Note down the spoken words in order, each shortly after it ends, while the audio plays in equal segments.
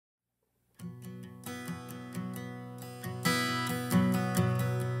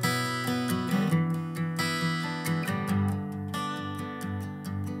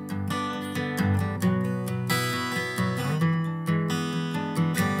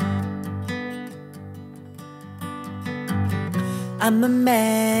I'm a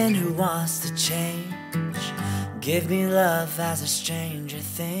man who wants to change. Give me love as a stranger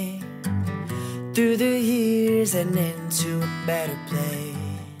thing, through the years and into a better place.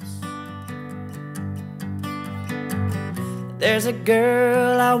 There's a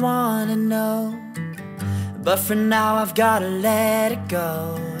girl I wanna know, but for now I've gotta let it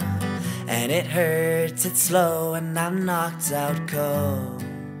go. And it hurts, it's slow, and I'm knocked out cold.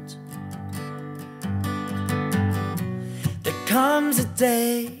 There comes a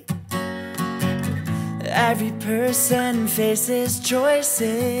day, every person faces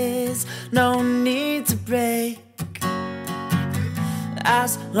choices. No need to break,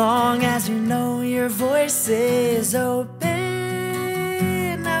 as long as you know your voice is open.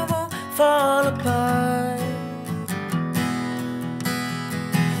 I won't fall apart.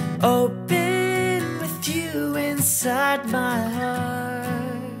 Open with you inside my heart.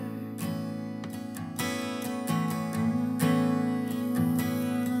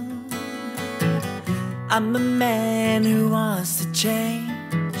 I'm a man who wants to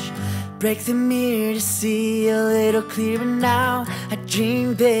change, break the mirror to see a little clearer now. I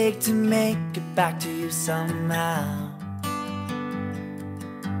dream big to make it back to you somehow.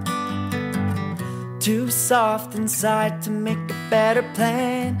 Too soft inside to make a better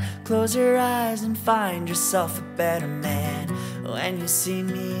plan. Close your eyes and find yourself a better man. When you see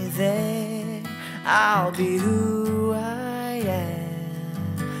me there, I'll be who I am.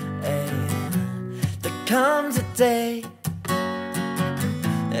 There comes a day,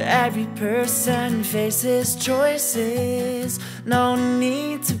 every person faces choices. No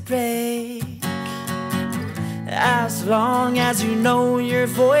need to break, as long as you know your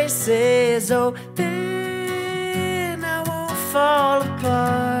voice is open. I won't fall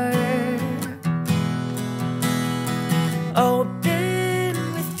apart. Open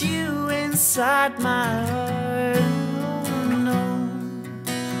with you inside my heart. Oh, no.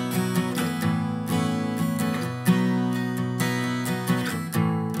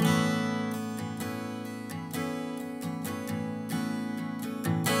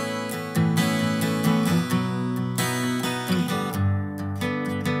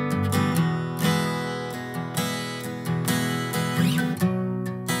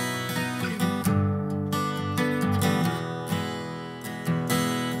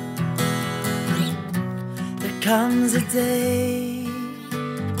 Comes a day,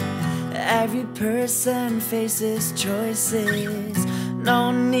 every person faces choices.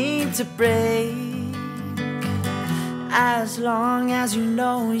 No need to break, as long as you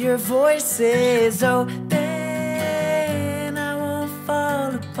know your voice is open. I won't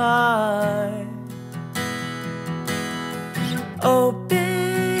fall apart.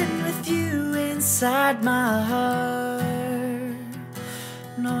 Open with you inside my heart.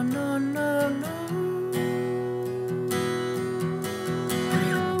 No, no, no, no.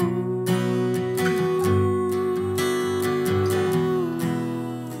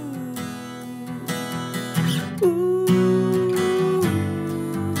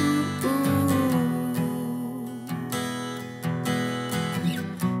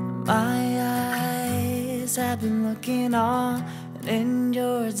 My eyes have been looking on and in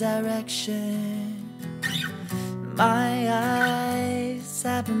your direction. My eyes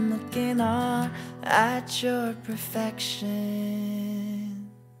have been looking on at your perfection.